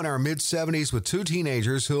now in our mid-70s with 2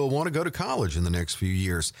 teenagers who will want to go to college in the next few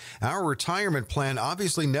years. Our retirement plan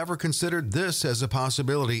obviously never considered this as a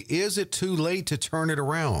possibility. Is it too late to turn it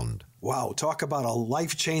around? Wow, talk about a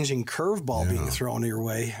life-changing curveball being thrown your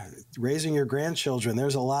way. Raising your grandchildren,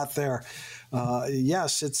 there's a lot there.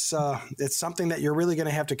 Yes, it's something that you're really going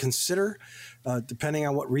to have to consider, depending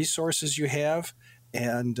on what resources you have.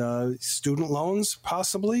 And student loans,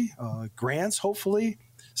 possibly, grants, hopefully,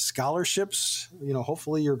 scholarships.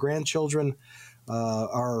 Hopefully your grandchildren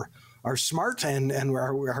are smart and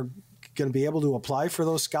are going to be able to apply for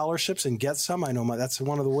those scholarships and get some. I know that's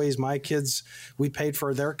one of the ways my kids, we paid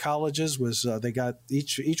for their colleges, was they got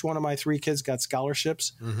each one of my 3 kids got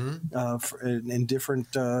scholarships in different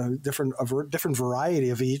variety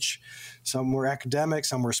of each. Some were academic,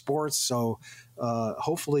 some were sports. So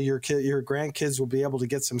hopefully your grandkids will be able to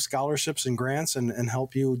get some scholarships and grants and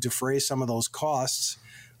help you defray some of those costs.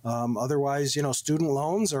 Otherwise, student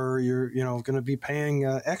loans, or you're, going to be paying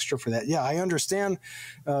extra for that. Yeah, I understand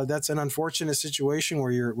that's an unfortunate situation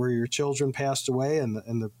where your children passed away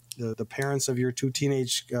and the parents of your 2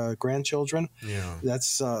 teenage grandchildren. Yeah,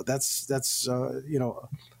 that's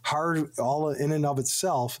hard all in and of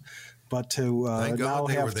itself. But to thank God now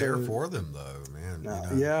they have were there to, for them, though, man.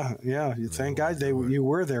 Yeah. Thank God you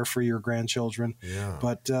were there for your grandchildren. Yeah.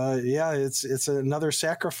 But it's another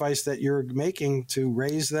sacrifice that you're making to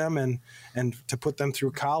raise them and to put them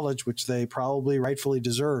through college, which they probably rightfully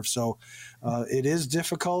deserve. So it is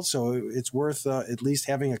difficult. So it's worth at least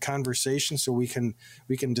having a conversation so we can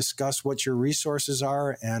discuss what your resources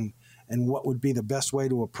are and what would be the best way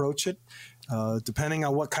to approach it. Depending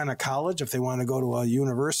on what kind of college, if they want to go to a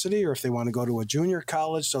university or if they want to go to a junior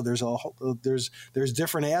college. So there's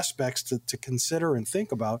different aspects to consider and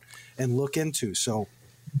think about and look into. So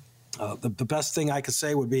the best thing I could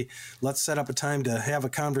say would be, let's set up a time to have a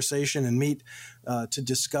conversation and meet to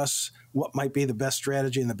discuss what might be the best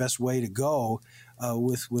strategy and the best way to go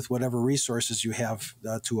with whatever resources you have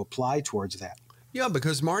to apply towards that. Yeah,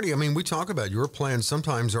 because Marty, we talk about your plans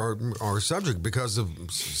sometimes are subject because of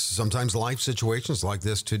sometimes life situations like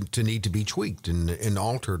this to need to be tweaked and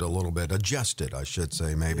altered a little bit, adjusted, I should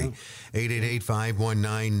say, maybe.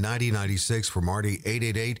 888-519-9096 for Marty,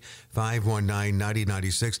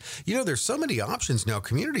 888-519-9096. There's so many options now.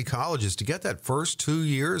 Community colleges, to get that first 2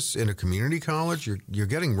 years in a community college, you're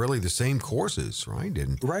getting really the same courses, right?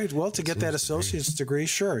 Right. Well, to get that associate's degree,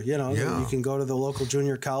 sure. You can go to the local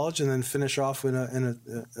junior college and then finish off in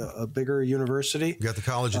a bigger university. You got the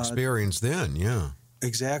college experience then, yeah.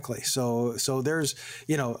 Exactly. So there's,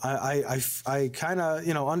 I kind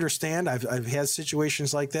of, understand. I've had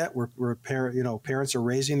situations like that where parents are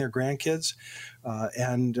raising their grandkids,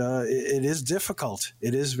 and it is difficult.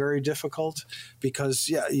 It is very difficult because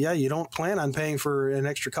you don't plan on paying for an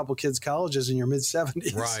extra couple kids' colleges in your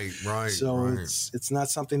mid-70s. Right. So it's not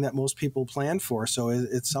something that most people plan for. So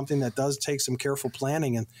it's something that does take some careful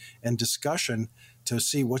planning and discussion to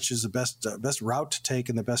see which is the best route to take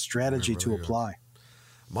and the best strategy to apply.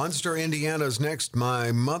 Munster, Indiana's next.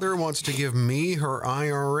 My mother wants to give me her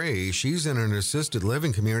IRA. She's in an assisted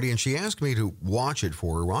living community, and she asked me to watch it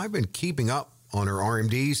for her. Well, I've been keeping up on her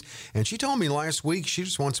RMDs. And she told me last week she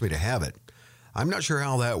just wants me to have it. I'm not sure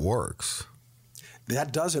how that works.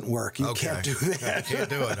 That doesn't work. You can't do that. Can't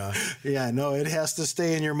do it, huh? Yeah, no, it has to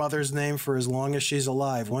stay in your mother's name for as long as she's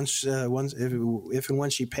alive. Once, if and when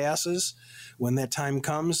she passes, when that time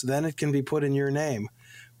comes, then it can be put in your name.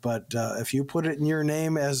 But if you put it in your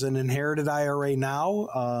name as an inherited IRA now,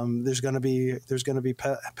 there's going to be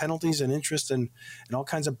penalties and interest and all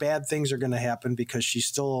kinds of bad things are going to happen because she's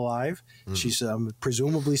still alive. Mm-hmm. She's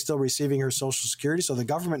presumably still receiving her Social Security, so the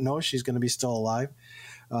government knows she's going to be still alive.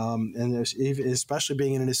 And especially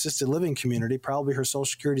being in an assisted living community, probably her Social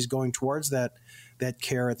Security is going towards that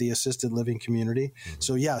care at the assisted living community. Mm-hmm.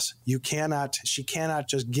 So yes, she cannot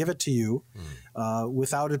just give it to you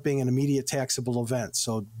without it being an immediate taxable event.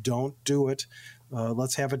 So don't do it.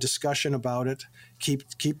 Let's have a discussion about it. Keep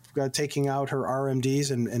taking out her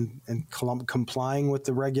RMDs and complying with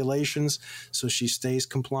the regulations so she stays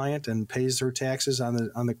compliant and pays her taxes on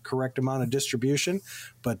the correct amount of distribution.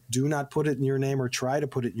 But do not put it in your name or try to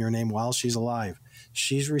put it in your name while she's alive.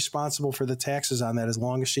 She's responsible for the taxes on that as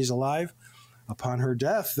long as she's alive. Upon her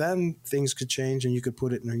death, then things could change and you could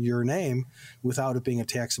put it in your name without it being a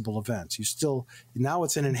taxable event. Now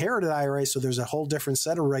it's an inherited IRA, so there's a whole different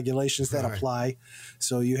set of regulations that apply.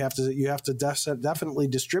 So you have to definitely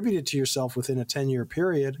distribute it to yourself within a 10-year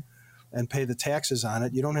period and pay the taxes on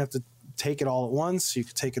it. You don't have to take it all at once. You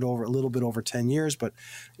could take it over a little bit over 10 years, but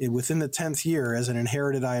within the 10th year as an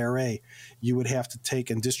inherited IRA, you would have to take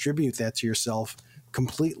and distribute that to yourself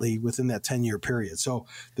completely within that 10-year period. So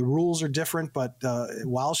the rules are different, but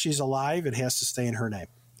while she's alive, it has to stay in her name.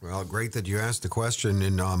 Well, great that you asked the question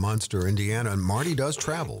in Munster, Indiana. And Marty does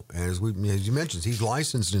travel. As you mentioned, he's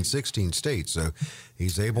licensed in 16 states, so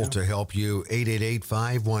he's able to help you.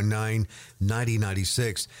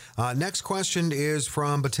 888-519-9096. Next question is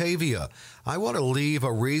from Batavia. I want to leave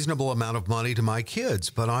a reasonable amount of money to my kids,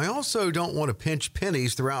 but I also don't want to pinch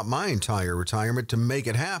pennies throughout my entire retirement to make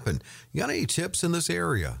it happen. You got any tips in this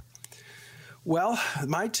area? Well,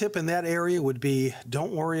 my tip in that area would be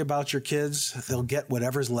don't worry about your kids. They'll get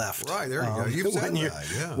whatever's left. Right, there you go. You've said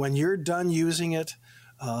that, yeah. When you're done using it,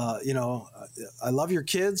 I love your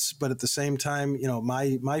kids, but at the same time,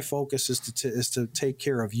 my focus is to take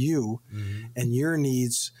care of you and your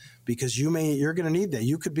needs because you're going to need that.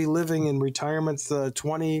 You could be living in retirement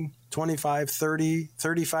 20, 25, 30,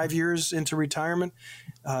 35 years into retirement.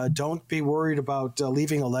 Don't be worried about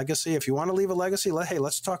leaving a legacy. If you want to leave a legacy,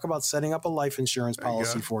 let's talk about setting up a life insurance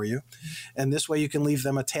policy for you. And this way you can leave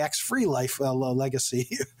them a tax-free life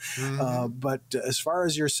legacy. But as far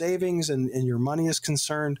as your savings and your money is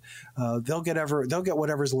concerned, they'll get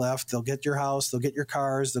whatever's left. They'll get your house, they'll get your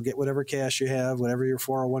cars, they'll get whatever cash you have, whatever your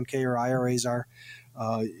 401k or IRAs are.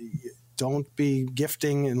 Don't be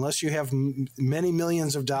gifting unless you have many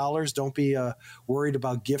millions of dollars. Don't be worried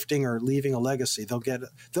about gifting or leaving a legacy. They'll get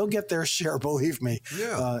their share, believe me.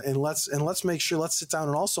 Yeah. And let's sit down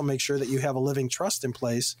and also make sure that you have a living trust in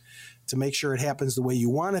place to make sure it happens the way you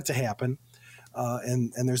want it to happen,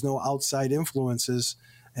 and there's no outside influences.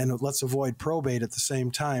 And let's avoid probate at the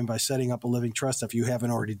same time by setting up a living trust if you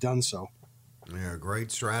haven't already done so. Yeah,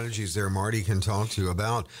 great strategies there Marty can talk to you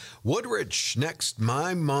about. Woodridge, next.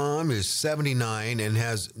 My mom is 79 and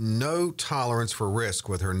has no tolerance for risk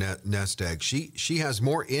with her nest egg. She has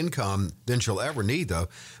more income than she'll ever need, though,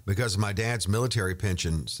 because of my dad's military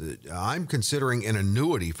pensions. I'm considering an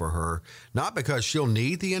annuity for her, not because she'll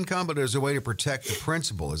need the income, but as a way to protect the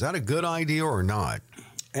principal. Is that a good idea or not?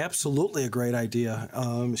 Absolutely a great idea.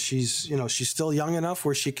 She's still young enough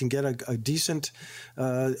where she can get a decent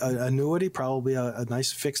annuity, probably a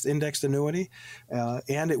nice fixed indexed annuity,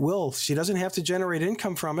 and she doesn't have to generate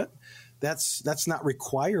income from it. That's not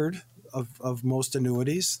required of most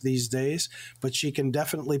annuities these days, but she can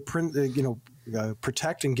definitely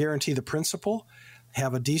protect and guarantee the principal,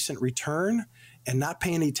 have a decent return, and not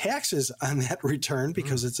pay any taxes on that return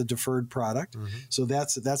because it's a deferred product. So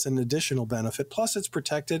that's an additional benefit. Plus, it's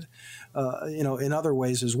protected, in other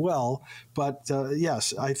ways as well. But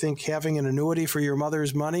yes, I think having an annuity for your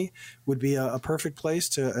mother's money would be a perfect place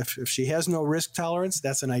to. If she has no risk tolerance,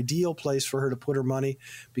 that's an ideal place for her to put her money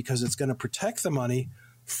because it's going to protect the money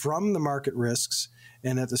from the market risks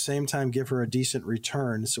and at the same time give her a decent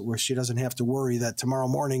return so where she doesn't have to worry that tomorrow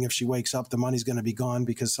morning if she wakes up the money's going to be gone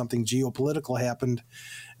because something geopolitical happened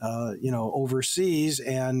overseas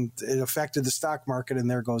and it affected the stock market and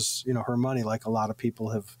there goes her money like a lot of people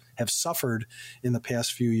have have suffered in the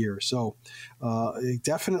past few years. So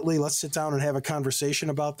definitely let's sit down and have a conversation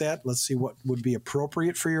about that. Let's see what would be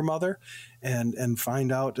appropriate for your mother and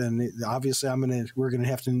find out. And obviously we're going to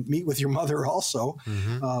have to meet with your mother also.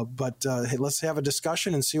 But hey, let's have a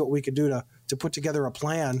discussion and see what we could do to put together a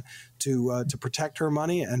plan to protect her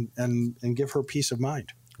money and give her peace of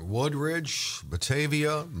mind. Woodridge,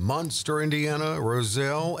 Batavia, Munster, Indiana,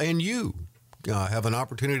 Roselle, and you have an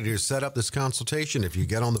opportunity to set up this consultation if you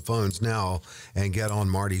get on the phones now and get on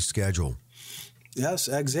Marty's schedule. Yes,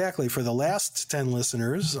 exactly. For the last 10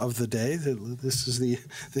 listeners of the day, this is the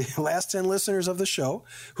last 10 listeners of the show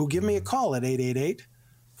who give me a call at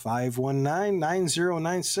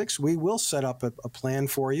 888-519-9096. We will set up a plan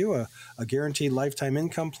for you, a guaranteed lifetime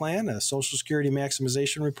income plan, a Social Security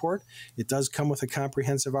maximization report. It does come with a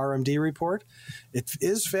comprehensive RMD report. It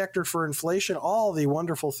is factored for inflation, all the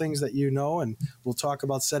wonderful things that you know, and we'll talk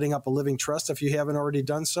about setting up a living trust if you haven't already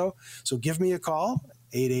done so. So give me a call,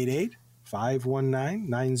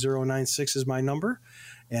 888-519-9096 is my number.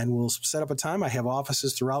 And we'll set up a time. I have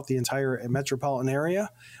offices throughout the entire metropolitan area.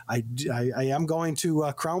 I am going to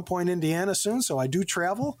Crown Point, Indiana soon, so I do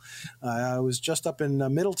travel. I was just up in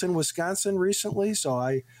Middleton, Wisconsin recently, so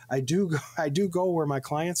I do go where my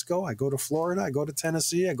clients go. I go to Florida, I go to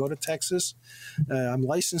Tennessee, I go to Texas. I'm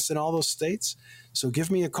licensed in all those states. So give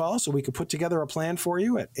me a call so we can put together a plan for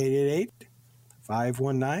you at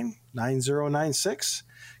 888-519-9096.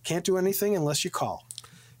 Can't do anything unless you call.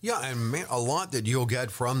 Yeah, and man, a lot that you'll get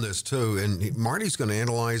from this, too. And Marty's going to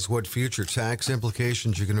analyze what future tax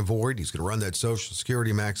implications you can avoid. He's going to run that Social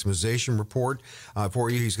Security maximization report for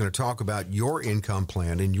you. He's going to talk about your income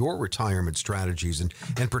plan and your retirement strategies and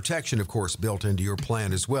protection, of course, built into your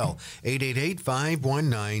plan as well.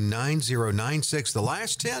 888-519-9096. The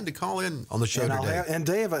last 10 to call in on the show today. And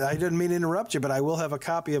Dave, I didn't mean to interrupt you, but I will have a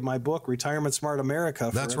copy of my book, Retirement Smart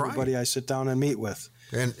America, for everybody I sit down and meet with.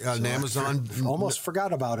 And Amazon almost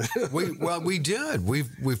forgot about it. we did.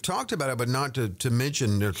 We've talked about it, but not to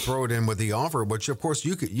mention to throw it in with the offer. Which of course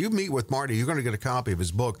you meet with Marty, you're going to get a copy of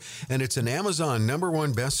his book, and it's an Amazon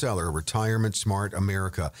 #1 bestseller, Retirement Smart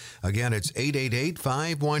America. Again, it's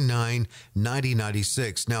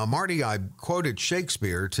 888-519-9096. Now, Marty, I quoted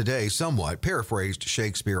Shakespeare today, somewhat paraphrased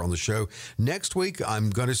Shakespeare on the show. Next week, I'm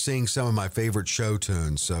going to sing some of my favorite show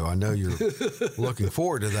tunes. So I know you're looking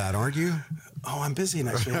forward to that, aren't you? Oh, I'm busy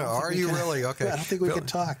next week. Are you really? Okay. I don't think we can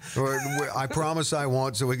talk. I promise I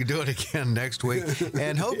won't, so we can do it again next week.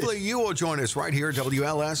 And hopefully you will join us right here at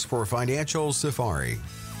WLS for Financial Safari.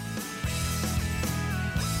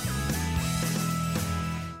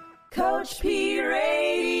 Coach P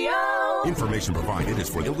Radio. Information provided is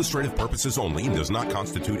for illustrative purposes only and does not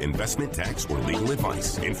constitute investment, tax, or legal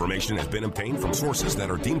advice. Information has been obtained from sources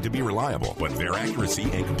that are deemed to be reliable, but their accuracy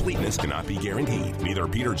and completeness cannot be guaranteed. Neither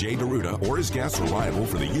Peter J. Deruta or his guests are liable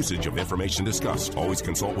for the usage of information discussed. Always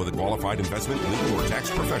consult with a qualified investment, legal, or tax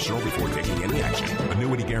professional before taking any action.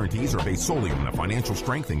 Annuity guarantees are based solely on the financial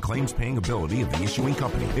strength and claims-paying ability of the issuing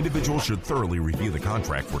company. Individuals should thoroughly review the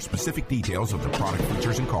contract for specific details of the product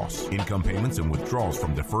features and costs. Income payments and withdrawals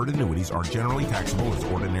from deferred annuities are generally taxable as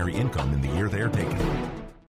ordinary income in the year they are taken.